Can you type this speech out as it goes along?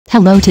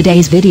Hello,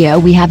 today's video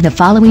we have the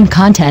following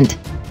content.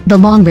 The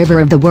long river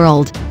of the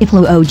world. If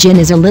Luo Jin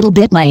is a little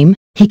bit lame,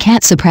 he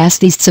can't suppress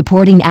these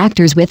supporting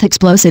actors with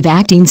explosive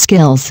acting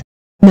skills.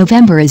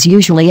 November is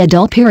usually a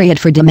dull period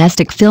for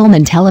domestic film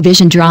and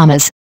television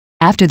dramas.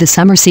 After the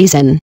summer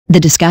season, the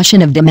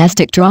discussion of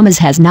domestic dramas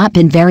has not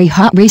been very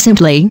hot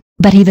recently,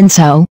 but even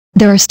so,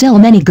 there are still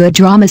many good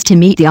dramas to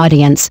meet the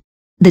audience.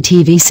 The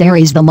TV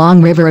series The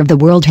Long River of the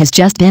World has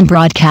just been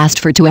broadcast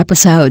for 2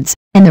 episodes,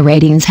 and the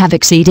ratings have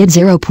exceeded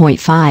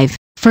 0.5,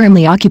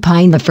 firmly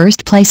occupying the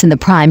first place in the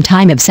prime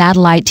time of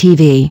satellite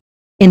TV.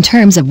 In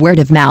terms of word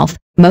of mouth,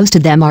 most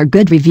of them are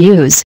good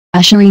reviews,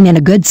 ushering in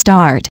a good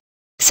start.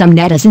 Some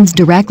netizens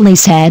directly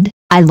said,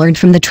 "I learned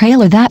from the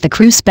trailer that the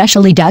crew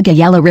specially dug a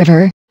yellow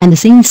river, and the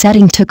scene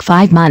setting took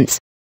 5 months.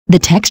 The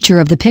texture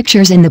of the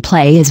pictures in the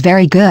play is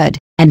very good,"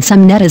 and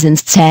some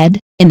netizens said,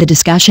 "In the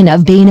discussion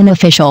of being an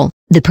official,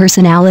 the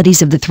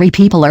personalities of the 3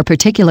 people are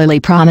particularly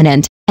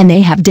prominent, and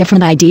they have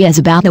different ideas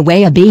about the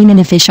way of being an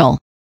official."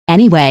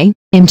 Anyway,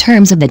 in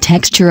terms of the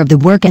texture of the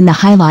work and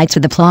the highlights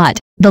of the plot,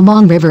 The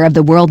Long River of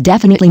the World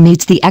definitely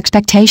meets the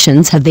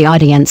expectations of the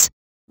audience.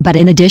 But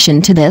in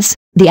addition to this,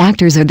 the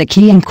actors are the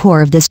key and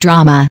core of this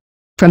drama.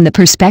 From the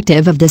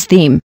perspective of this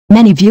theme,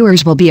 many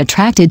viewers will be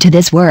attracted to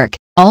this work,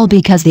 all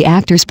because the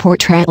actor's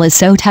portrayal is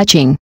so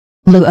touching.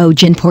 Luo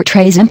Jin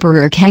portrays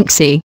Emperor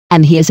Kangxi,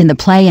 and he is in the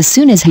play as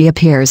soon as he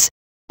appears.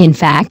 In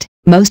fact,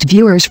 most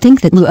viewers think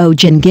that Luo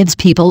Jin gives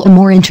people a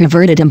more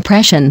introverted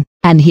impression,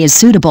 and he is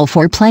suitable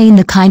for playing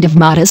the kind of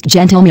modest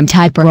gentleman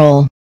type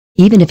role.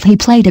 Even if he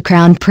played a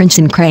crown prince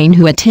in Crane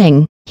Hua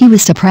Ting, he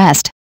was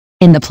suppressed.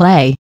 In the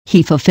play,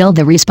 he fulfilled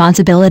the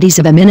responsibilities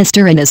of a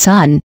minister and a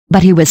son,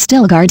 but he was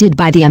still guarded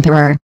by the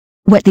emperor.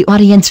 What the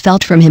audience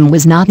felt from him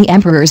was not the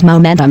emperor's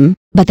momentum,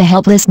 but the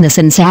helplessness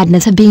and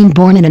sadness of being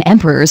born in an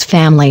emperor's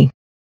family.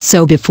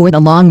 So before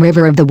The Long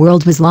River of the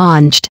World was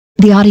launched,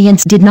 the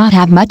audience did not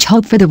have much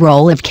hope for the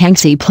role of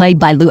Kangxi played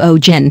by Luo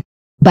Jin.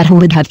 But who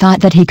would have thought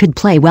that he could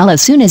play well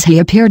as soon as he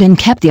appeared and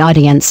kept the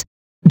audience?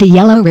 The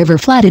Yellow River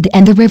flooded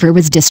and the river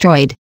was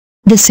destroyed.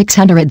 The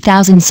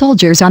 600,000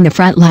 soldiers on the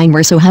front line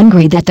were so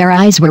hungry that their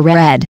eyes were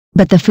red,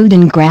 but the food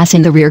and grass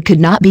in the rear could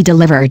not be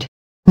delivered.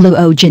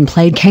 Luo Jin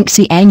played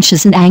Kangxi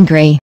anxious and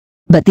angry.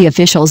 But the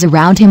officials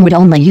around him would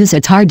only use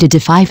its hard to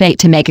defy fate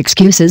to make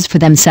excuses for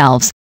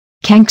themselves.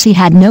 Kangxi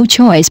had no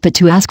choice but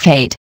to ask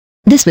fate.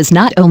 This was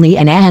not only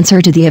an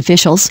answer to the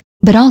officials,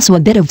 but also a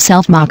bit of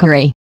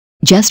self-mockery.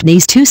 Just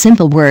these 2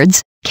 simple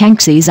words,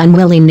 Kangxi's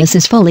unwillingness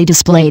is fully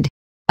displayed.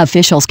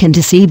 Officials can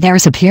deceive their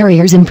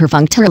superiors and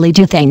perfunctorily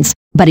do things,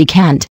 but he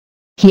can't.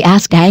 He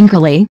asked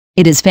angrily,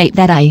 "It is fate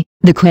that I,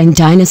 the Qing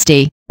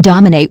dynasty,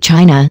 dominate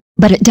China,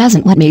 but it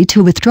doesn't want me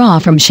to withdraw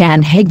from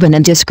Shanhaiguan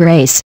in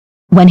disgrace."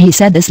 When he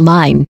said this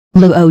line,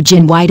 Luo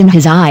Jin widened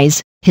his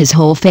eyes, his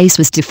whole face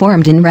was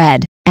deformed and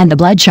red, and the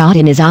bloodshot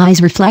in his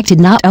eyes reflected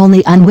not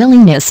only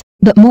unwillingness,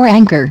 but more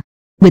anger.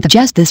 With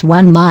just this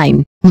one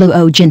line,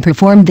 Luo Jin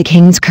performed the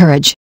king's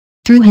courage.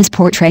 Through his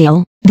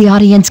portrayal, the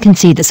audience can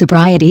see the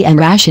sobriety and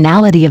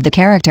rationality of the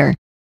character.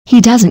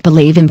 He doesn't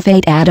believe in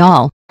fate at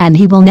all, and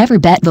he will never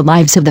bet the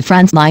lives of the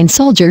frontline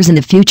soldiers and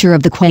the future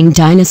of the Qing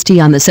dynasty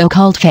on the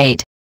so-called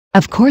fate.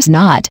 Of course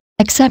not,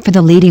 except for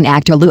the leading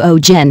actor Luo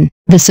Jin.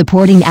 The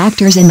supporting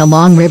actors in The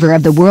Long River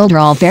of the World are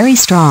all very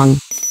strong.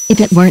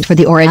 If it weren't for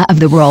the aura of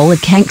the role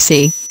of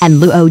Kangxi,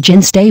 and Luo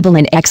Jin's stable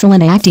and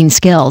excellent acting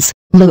skills,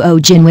 Luo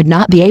Jin would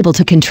not be able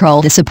to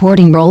control the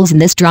supporting roles in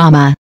this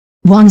drama.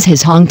 Wang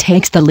Zhihong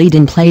takes the lead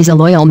and plays a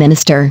loyal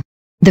minister.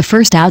 The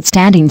first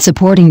outstanding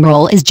supporting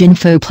role is Jin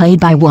Fu, played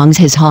by Wang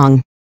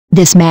Zhihong.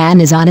 This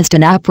man is honest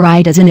and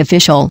upright as an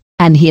official,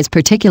 and he is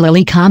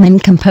particularly calm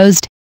and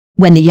composed.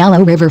 When the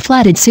Yellow River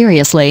flooded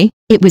seriously,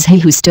 it was he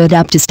who stood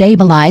up to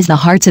stabilize the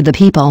hearts of the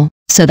people,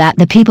 so that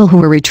the people who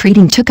were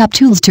retreating took up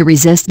tools to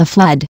resist the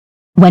flood.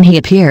 When he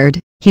appeared,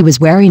 he was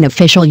wearing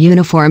official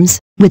uniforms,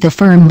 with a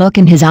firm look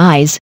in his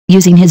eyes,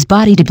 using his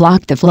body to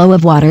block the flow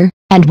of water,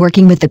 and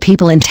working with the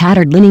people in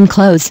tattered linen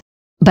clothes.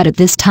 But at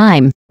this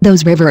time,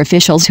 those river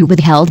officials who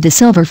withheld the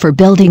silver for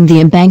building the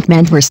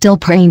embankment were still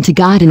praying to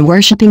God and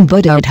worshipping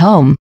Buddha at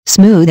home,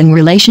 smoothing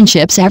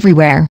relationships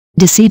everywhere,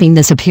 deceiving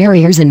the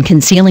superiors and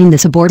concealing the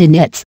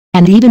subordinates,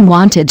 and even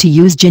wanted to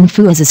use Jin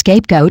Fu as a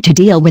scapegoat to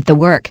deal with the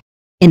work.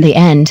 In the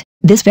end,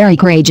 this very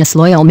courageous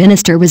loyal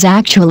minister was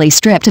actually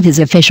stripped of his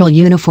official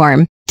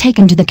uniform,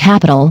 taken to the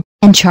capital,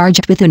 and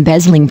charged with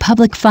embezzling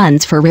public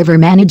funds for river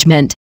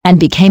management, and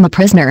became a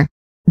prisoner.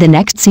 The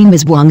next scene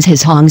was Wang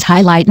Zhihong's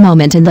highlight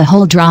moment in the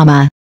whole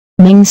drama.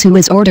 Ming Su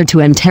was ordered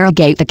to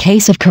interrogate the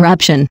case of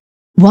corruption.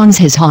 Wang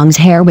Zhihong's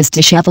hair was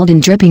disheveled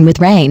and dripping with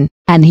rain,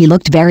 and he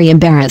looked very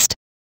embarrassed.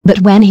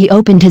 But when he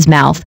opened his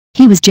mouth,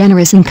 he was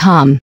generous and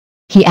calm.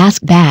 He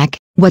asked back,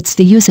 "What's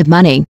the use of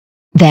money?"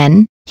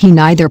 Then, he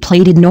neither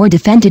pleaded nor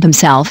defended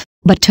himself,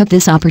 but took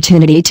this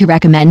opportunity to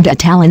recommend a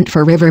talent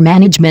for river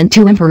management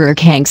to Emperor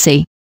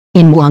Kangxi.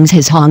 In Wang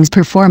Zhihong's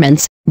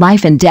performance,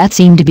 life and death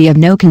seemed to be of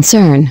no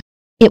concern.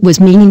 It was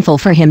meaningful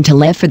for him to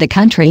live for the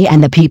country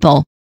and the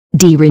people.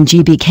 Di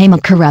Renji became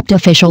a corrupt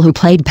official who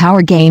played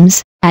power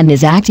games, and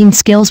his acting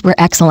skills were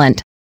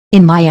excellent.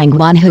 In Yang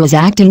Wanhu's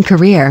acting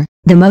career,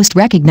 the most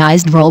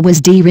recognized role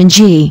was Di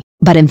Renji,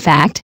 but in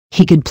fact,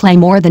 he could play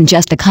more than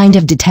just the kind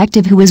of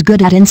detective who was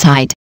good at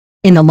insight.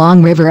 In The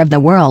Long River of the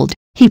World,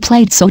 he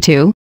played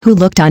Sotu, who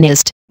looked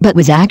honest, but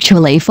was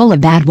actually full of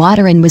bad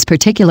water and was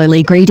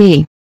particularly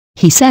greedy.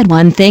 He said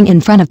one thing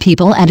in front of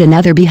people and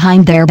another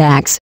behind their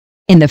backs.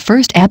 In the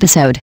first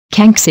episode,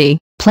 Kangxi,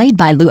 played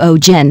by Luo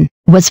Jin,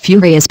 was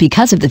furious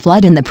because of the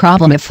flood and the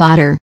problem of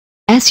fodder.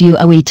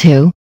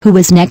 Suoe2, who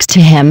was next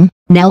to him,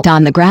 knelt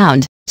on the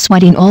ground,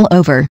 sweating all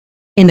over.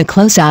 In the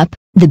close-up,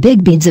 the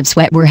big beads of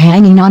sweat were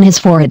hanging on his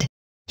forehead.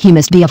 He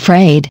must be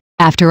afraid,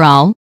 after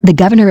all, the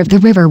governor of the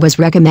river was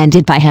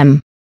recommended by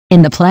him.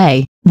 In the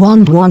play,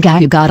 Wang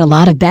Guangyu got a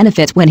lot of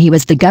benefit when he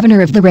was the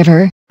governor of the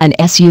river, and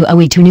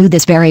Suoe2 knew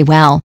this very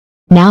well.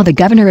 Now the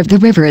governor of the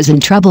river is in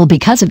trouble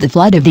because of the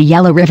flood of the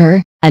Yellow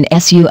River, and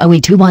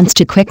Suoe2 wants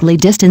to quickly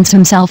distance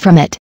himself from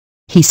it.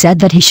 He said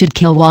that he should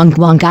kill Wang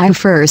Guangyu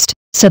first,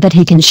 so that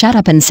he can shut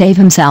up and save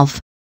himself.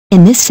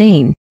 In this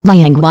scene,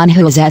 Liang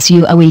Wanhu's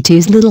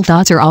Suoe2's little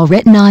thoughts are all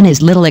written on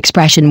his little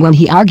expression when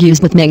he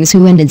argues with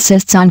Mingsu and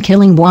insists on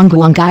killing Wang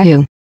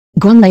Guangyu.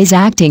 Guanglei's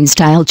acting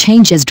style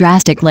changes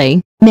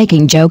drastically,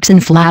 making jokes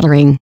and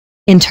flattering.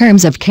 In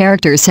terms of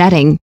character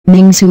setting,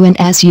 Mingsu and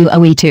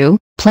Suoe2,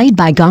 played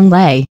by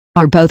Gonglei,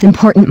 are both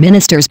important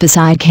ministers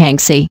beside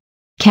Kangxi.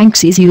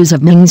 Kangxi's use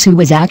of Mingsu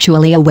was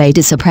actually a way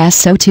to suppress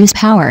Sotu's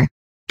power.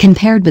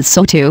 Compared with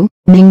Sotu,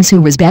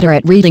 Mingsu was better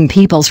at reading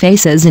people's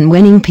faces and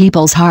winning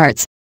people's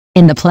hearts.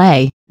 In the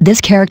play,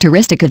 this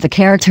characteristic of the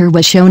character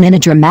was shown in a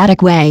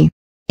dramatic way.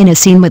 In a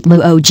scene with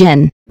Luo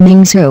Jin,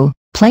 Mingsu,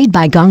 played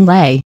by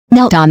Gonglei,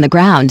 knelt on the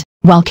ground,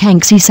 while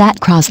Kangxi sat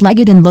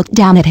cross-legged and looked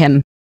down at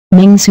him.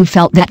 Mingsu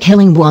felt that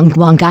killing Wang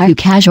Guangyu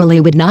casually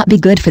would not be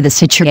good for the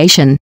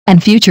situation,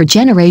 and future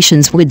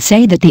generations would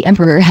say that the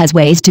emperor has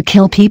ways to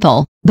kill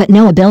people, but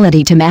no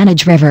ability to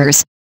manage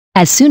rivers.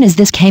 As soon as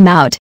this came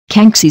out,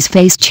 Kangxi's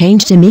face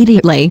changed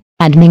immediately,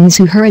 and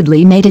Mingsu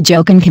hurriedly made a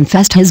joke and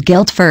confessed his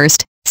guilt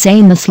first,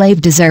 saying the slave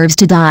deserves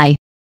to die.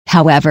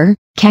 However,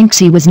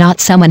 Kangxi was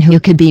not someone who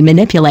could be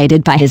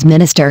manipulated by his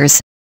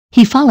ministers.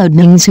 He followed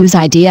Mingsu's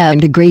idea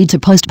and agreed to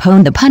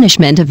postpone the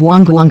punishment of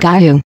Wang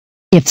Guangyu.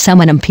 If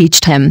someone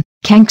impeached him,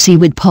 Kangxi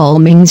would pull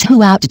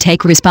Mingsu out to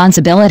take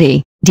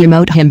responsibility,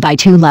 demote him by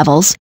 2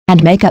 levels,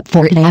 and make up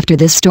for it after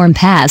this storm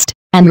passed,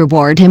 and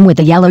reward him with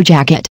a yellow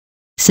jacket.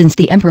 Since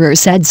the emperor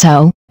said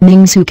so,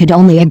 Mingsu could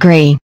only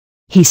agree.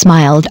 He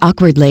smiled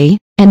awkwardly,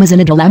 and was in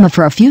a dilemma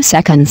for a few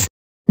seconds.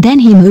 Then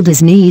he moved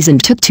his knees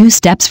and took 2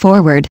 steps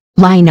forward,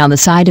 lying on the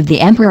side of the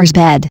emperor's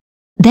bed.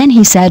 Then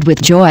he said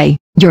with joy,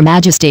 "Your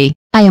Majesty,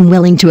 I am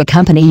willing to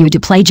accompany you to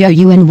play Zhou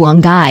Yu and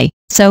Wang Gai,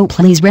 so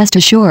please rest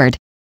assured."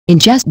 In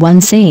just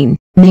one scene,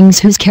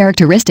 Mingsu's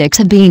characteristics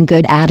of being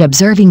good at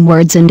observing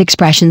words and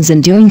expressions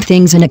and doing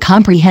things in a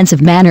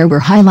comprehensive manner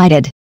were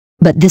highlighted.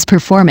 But this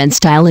performance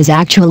style is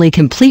actually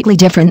completely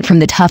different from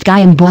the tough guy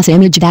and boss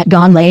image that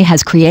Gonglei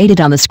has created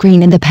on the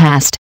screen in the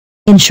past.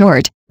 In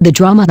short, the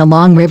drama The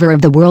Long River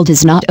of the World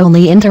is not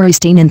only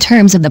interesting in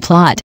terms of the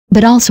plot,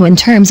 but also in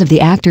terms of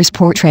the actor's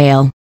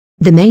portrayal.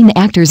 The main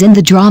actors in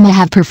the drama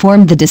have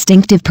performed the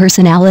distinctive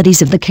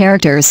personalities of the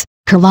characters,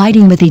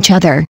 colliding with each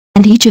other,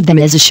 and each of them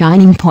is a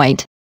shining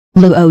point.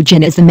 Luo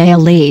Jin is the male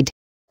lead.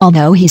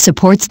 Although he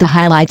supports the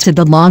highlights of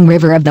The Long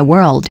River of the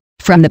World,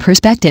 from the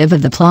perspective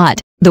of the plot,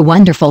 the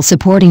wonderful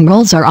supporting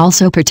roles are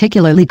also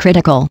particularly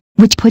critical,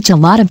 which puts a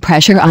lot of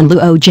pressure on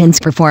Luo Jin's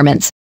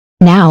performance.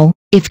 Now,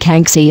 if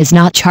Kangxi is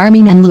not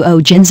charming and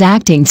Luo Jin's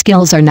acting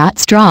skills are not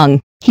strong,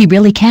 he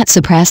really can't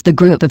suppress the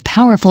group of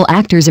powerful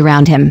actors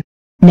around him.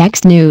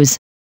 Next news.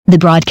 The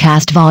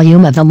broadcast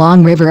volume of The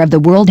Long River of the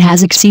World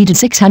has exceeded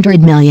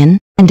 600 million,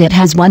 and it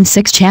has won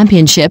 6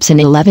 championships in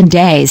 11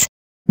 days.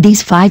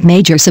 These 5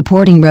 major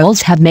supporting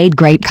roles have made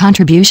great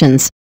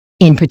contributions.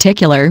 In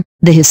particular,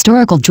 the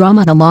historical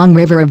drama The Long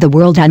River of the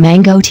World on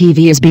Mango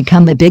TV has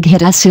become a big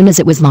hit as soon as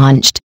it was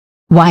launched.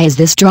 Why is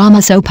this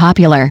drama so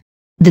popular?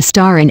 The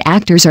star and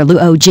actors are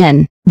Luo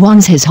Jin, Wang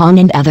Zhihong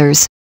and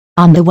others.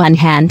 On the one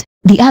hand,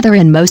 the other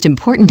and most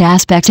important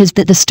aspect is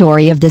that the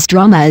story of this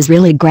drama is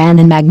really grand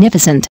and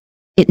magnificent.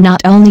 It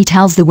not only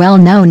tells the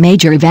well-known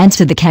major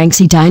events of the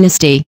Kangxi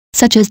dynasty,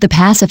 such as the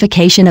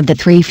pacification of the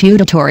 3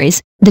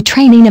 feudatories, the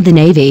training of the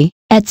navy,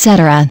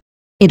 etc.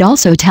 It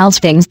also tells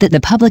things that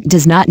the public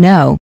does not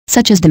know,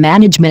 such as the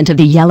management of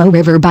the Yellow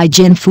River by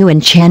Jin Fu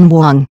and Chen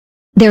Wang.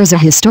 There's a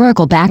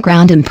historical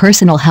background and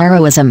personal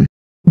heroism.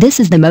 This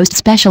is the most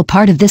special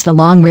part of this The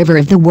Long River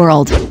of the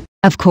World.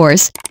 Of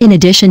course, in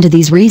addition to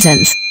these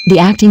reasons, the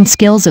acting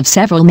skills of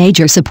several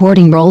major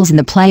supporting roles in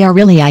the play are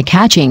really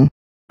eye-catching.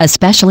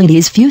 Especially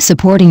these few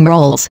supporting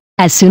roles,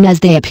 as soon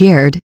as they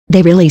appeared,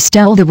 they really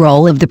stole the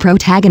role of the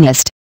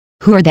protagonist.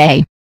 Who are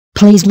they?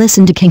 Please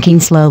listen to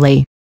Kinking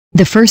slowly.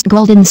 The first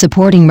golden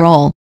supporting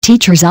role,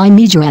 Teacher Zai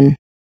Mijuan.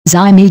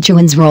 Zai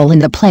Mijuan's role in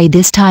the play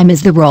this time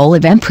is the role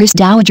of Empress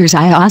Dowager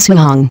Zai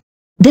Asuhong.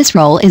 This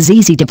role is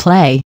easy to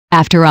play,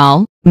 after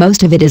all,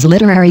 most of it is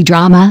literary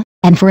drama,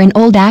 and for an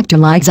old actor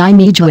like Zai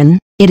Mijuan,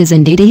 it is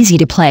indeed easy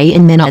to play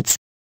in minutes.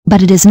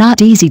 But it is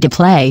not easy to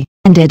play,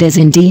 and it is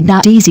indeed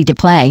not easy to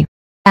play.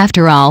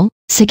 After all,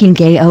 Siking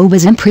Gao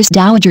was Empress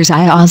Dowager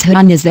Xiao's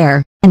Huan is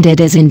there, and it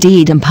is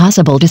indeed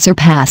impossible to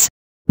surpass.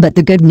 But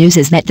the good news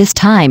is that this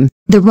time,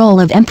 the role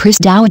of Empress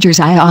Dowager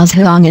Xiao's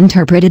Huang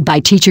interpreted by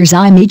teacher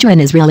Zai Meijun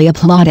is really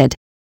applauded.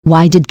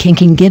 Why did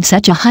King give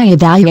such a high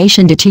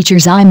evaluation to teacher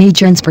Zai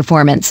Meijun's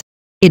performance?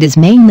 It is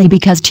mainly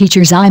because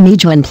teacher Zai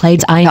Meijun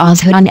played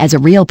Xiao's Huan as a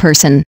real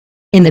person.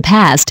 In the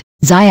past,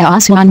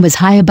 Xiao's Huan was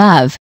high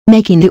above,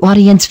 making the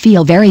audience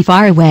feel very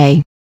far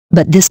away.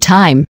 But this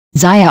time,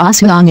 Xiao's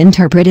Huang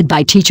interpreted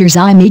by teacher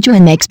Zai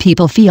Meijun makes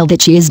people feel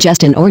that she is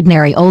just an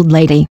ordinary old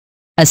lady.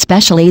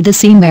 Especially the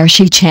scene where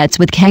she chats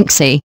with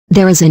Kangxi,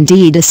 there is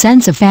indeed a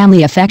sense of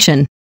family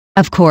affection.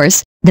 Of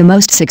course, the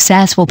most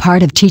successful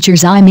part of teacher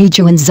Zai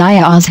Meijun's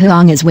Xiao's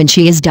Huang is when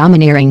she is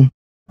domineering.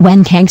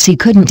 When Kangxi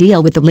couldn't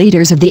deal with the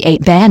leaders of the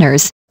 8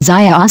 banners,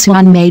 Xiao's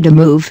Huang made a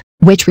move,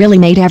 which really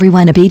made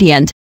everyone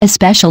obedient,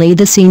 especially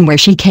the scene where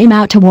she came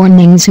out to warn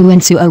Mingsu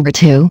and Su over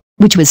too,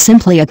 which was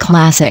simply a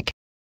classic.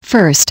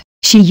 First,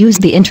 she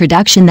used the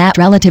introduction that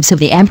relatives of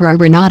the emperor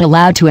were not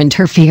allowed to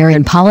interfere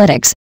in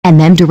politics, and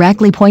then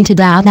directly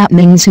pointed out that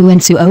Mingsu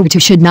and Su over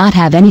should not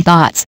have any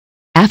thoughts.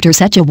 After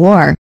such a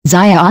war,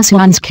 Xiao's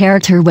Huan's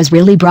character was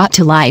really brought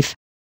to life.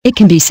 It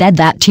can be said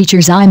that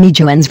teacher Zai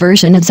Meijun's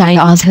version of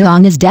Xiao's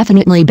Huang is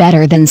definitely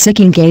better than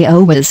Siking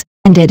Gao's,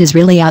 and it is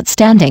really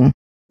outstanding.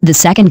 The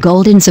second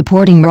golden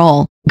supporting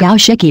role, Gao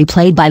Shiki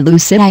played by Lu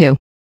Xiaoyu.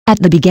 At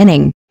the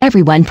beginning,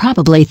 everyone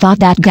probably thought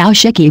that Gao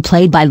Shiki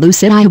played by Lu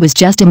Xiaoyu was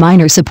just a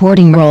minor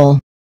supporting role.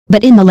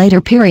 But in the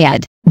later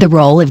period, the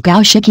role of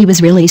Gao Shiki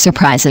was really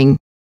surprising.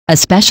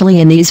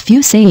 Especially in these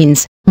few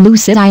scenes, Lu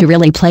Xiaoyu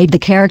really played the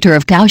character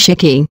of Gao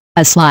Shiki,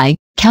 a sly,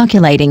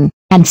 calculating,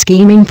 and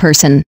scheming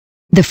person.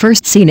 The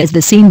first scene is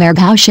the scene where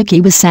Gao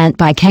Shiki was sent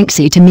by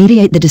Kangxi to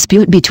mediate the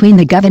dispute between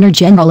the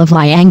Governor-General of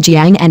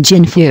Liangjiang and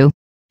Jinfu.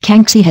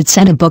 Kangxi had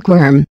sent a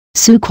bookworm,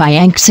 Su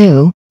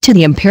Qiangsu, to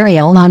the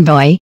imperial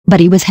envoy,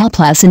 but he was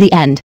helpless in the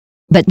end.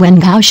 But when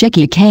Gao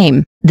Shiki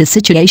came, the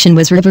situation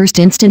was reversed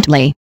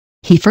instantly.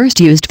 He first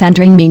used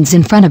fendering means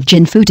in front of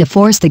Jinfu to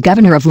force the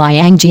governor of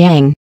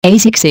Liangjiang,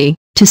 Azixi,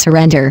 to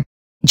surrender.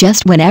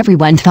 Just when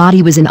everyone thought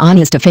he was an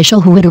honest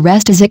official who would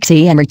arrest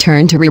Azixi and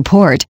return to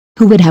report,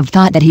 who would have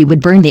thought that he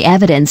would burn the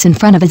evidence in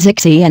front of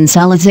Azixi and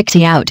sell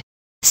Azixi out?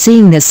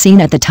 Seeing this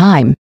scene at the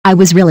time, I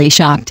was really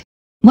shocked.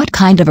 What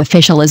kind of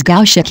official is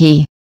Gao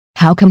Shiki?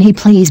 How can he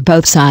please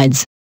both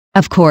sides?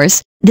 Of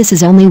course, this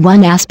is only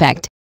one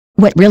aspect.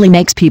 What really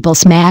makes people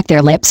smack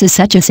their lips is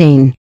such a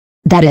scene.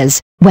 That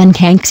is, when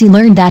Kangxi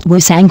learned that Wu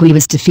Sangui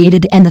was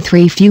defeated and the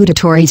 3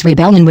 feudatories'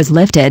 rebellion was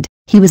lifted,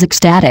 he was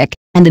ecstatic,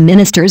 and the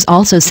ministers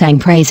also sang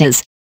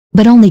praises.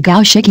 But only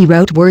Gao Shiki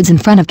wrote words in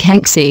front of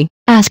Kangxi,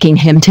 asking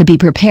him to be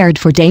prepared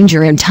for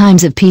danger in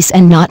times of peace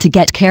and not to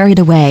get carried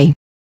away.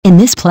 In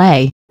this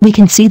play, we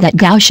can see that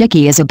Gao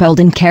Shiki is a bold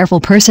and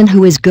careful person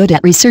who is good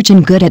at research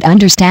and good at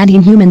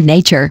understanding human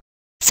nature.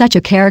 Such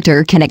a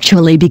character can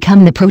actually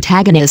become the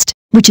protagonist,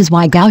 which is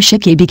why Gao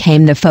Shiki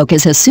became the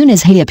focus as soon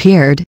as he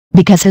appeared,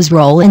 because his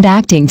role and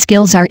acting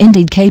skills are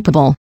indeed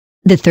capable.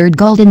 The third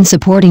golden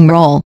supporting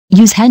role,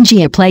 Yu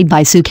Zhenjie played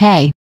by Su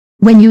Ke.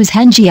 When Yu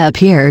Zhenjie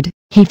appeared,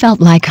 he felt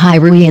like Hai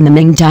Rui in the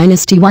Ming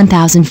Dynasty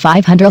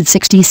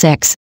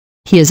 1566.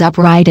 He is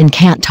upright and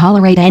can't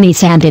tolerate any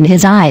sand in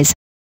his eyes.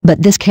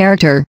 But this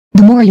character,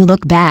 the more you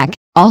look back,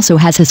 also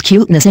has his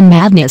cuteness and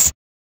madness.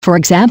 For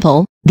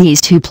example,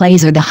 these 2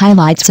 plays are the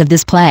highlights of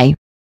this play.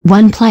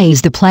 One play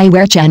is the play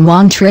where Chen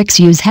Wang tricks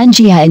Yu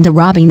Zhenjie into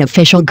robbing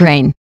official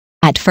grain.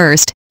 At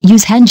first, Yu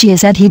Zhenjie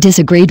said he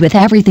disagreed with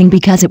everything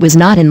because it was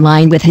not in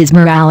line with his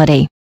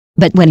morality.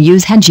 But when Yu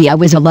Zhenjie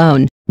was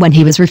alone, when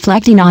he was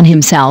reflecting on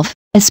himself,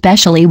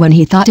 especially when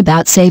he thought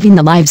about saving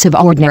the lives of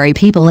ordinary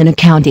people in a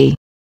county.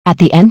 At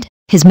the end,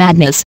 his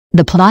madness,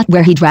 the plot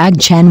where he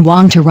dragged Chen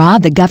Wang to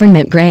rob the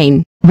government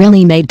grain,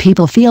 really made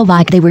people feel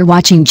like they were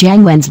watching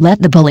Jiang Wen's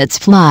Let the Bullets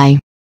Fly.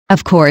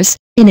 Of course,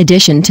 in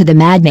addition to the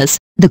madness,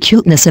 the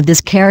cuteness of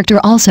this character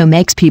also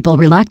makes people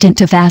reluctant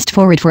to fast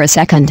forward for a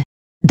second.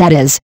 That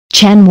is,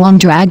 Chen Wang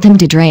dragged him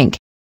to drink.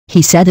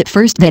 He said at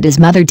first that his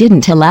mother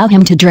didn't allow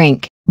him to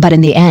drink, but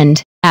in the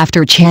end,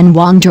 after Chen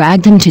Wang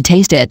dragged him to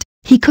taste it,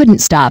 he couldn't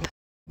stop.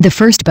 The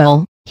first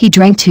bowl, he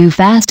drank too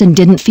fast and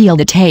didn't feel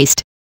the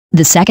taste.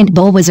 The second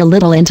bowl was a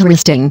little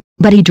interesting,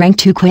 but he drank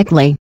too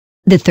quickly.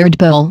 The third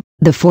bowl,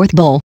 the fourth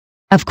bowl.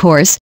 Of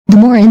course, the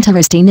more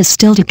interesting is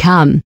still to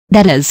come.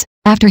 That is,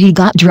 after he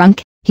got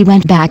drunk, he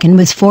went back and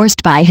was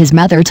forced by his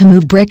mother to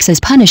move bricks as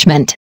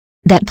punishment.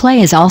 That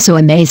play is also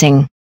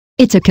amazing.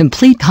 It's a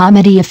complete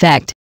comedy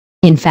effect.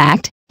 In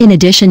fact, in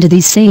addition to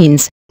these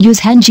scenes, Yu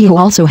Zhenjie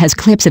also has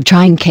clips of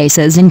trying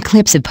cases and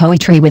clips of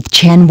poetry with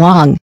Chen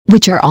Wang,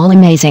 which are all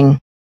amazing.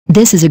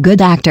 This is a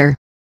good actor.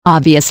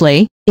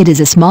 Obviously, it is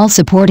a small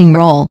supporting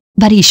role,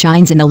 but he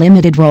shines in a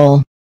limited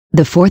role.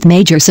 The fourth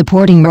major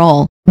supporting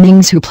role,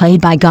 Mingsu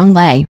played by Gong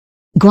Lei.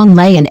 Gong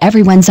Lei in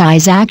everyone's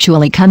eyes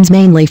actually comes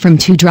mainly from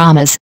 2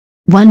 dramas.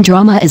 One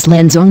drama is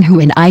Lin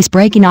Zhonghu in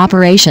Ice-Breaking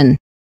Operation.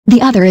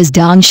 The other is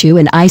Dong Shu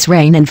in Ice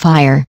Rain and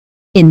Fire.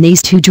 In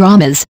these 2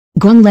 dramas,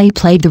 Guanglei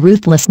played the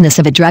ruthlessness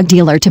of a drug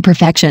dealer to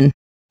perfection.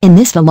 In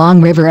this The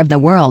Long River of the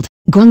World,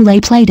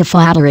 Guanglei played a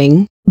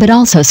flattering, but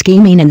also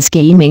scheming Ning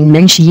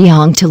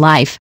Xiang to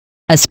life.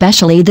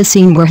 Especially the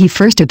scene where he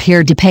first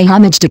appeared to pay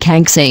homage to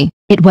Kangxi,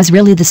 it was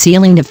really the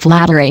ceiling of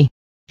flattery.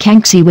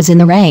 Kangxi was in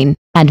the rain,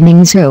 and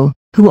Mingzu,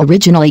 who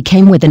originally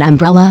came with an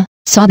umbrella,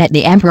 saw that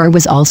the emperor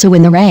was also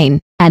in the rain,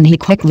 and he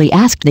quickly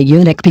asked the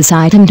eunuch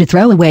beside him to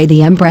throw away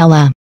the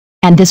umbrella.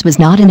 And this was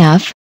not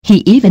enough,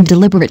 he even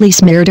deliberately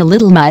smeared a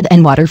little mud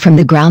and water from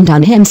the ground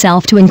on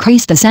himself to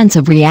increase the sense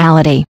of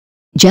reality.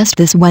 Just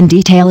this one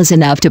detail is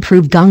enough to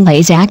prove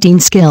Guanglei's acting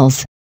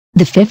skills.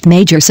 The fifth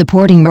major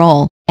supporting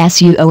role,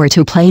 Suo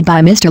played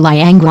by Mr.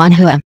 Liang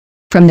Guanhua.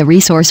 From the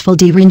resourceful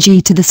Di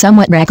Renji to the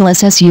somewhat reckless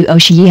Suo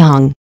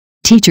Xiang.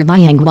 Teacher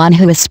Liang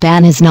Guanhua's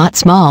span is not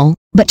small,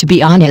 but to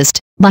be honest,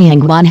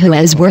 Liang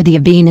Guanhua is worthy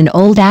of being an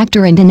old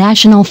actor and a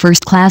national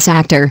first-class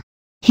actor.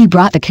 He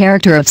brought the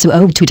character of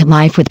Suo to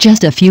life with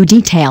just a few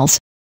details.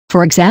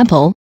 For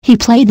example, he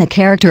played the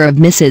character of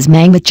Mrs.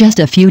 Meng with just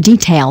a few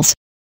details.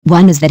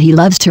 One is that he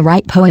loves to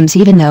write poems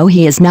even though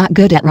he is not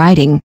good at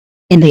writing.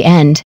 In the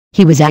end,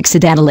 he was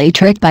accidentally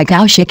tricked by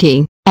Gao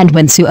Shiki, and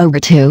when Suo,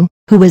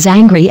 who was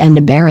angry and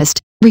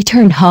embarrassed,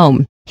 returned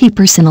home, he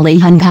personally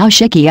hung Gao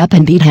Shiki up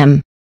and beat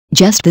him.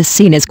 Just this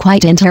scene is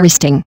quite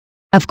interesting.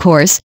 Of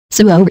course,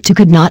 Suo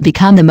could not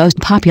become the most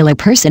popular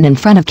person in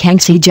front of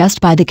Kangxi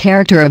just by the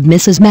character of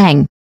Mrs.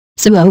 Meng.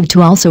 Suo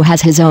also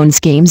has his own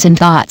schemes and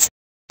thoughts.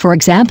 For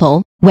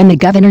example, when the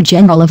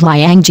Governor-General of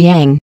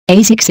Liangjiang,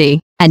 Azixi,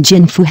 and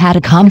Jinfu had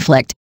a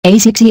conflict,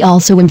 Azixi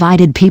also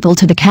invited people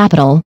to the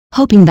capital,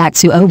 hoping that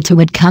Suo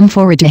would come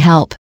forward to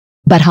help.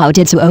 But how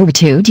did Suo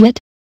do it?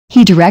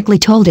 He directly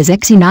told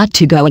Azixi not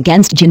to go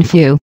against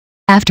Jinfu.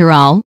 After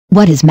all,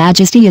 what His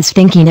Majesty is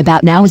thinking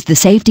about now is the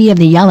safety of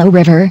the Yellow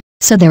River,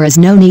 so there is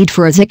no need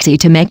for Azixi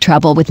to make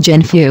trouble with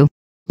Jinfu.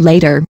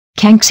 Later,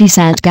 Kangxi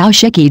sent Gao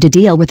Shiki to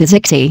deal with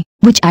Azixi,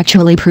 which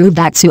actually proved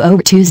that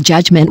Suo's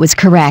judgment was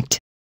correct.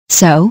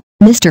 So,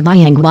 Mr.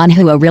 Liang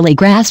Guanhua really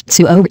grasped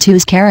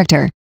Suo's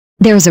character.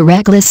 There's a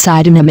reckless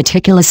side and a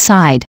meticulous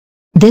side.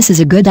 This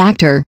is a good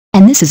actor,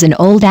 and this is an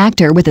old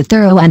actor with a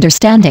thorough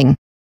understanding.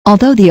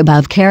 Although the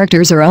above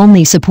characters are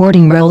only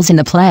supporting roles in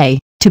the play,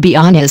 to be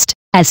honest,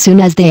 as soon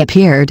as they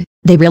appeared,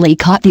 they really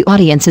caught the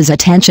audience's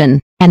attention,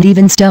 and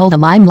even stole the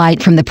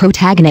limelight from the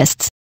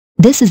protagonists.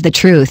 This is the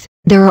truth,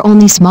 there are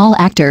only small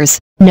actors,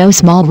 no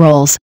small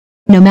roles.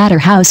 No matter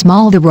how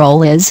small the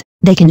role is,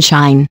 they can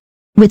shine.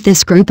 With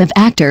this group of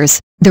actors,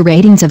 the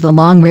ratings of The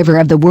Long River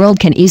of the World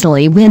can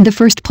easily win the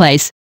first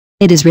place.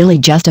 It is really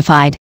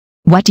justified.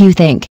 What do you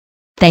think?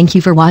 Thank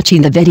you for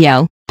watching the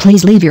video,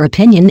 please leave your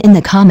opinion in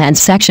the comments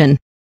section.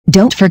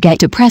 Don't forget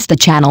to press the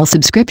channel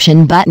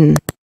subscription button.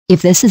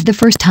 If this is the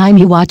first time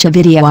you watch a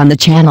video on the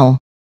channel,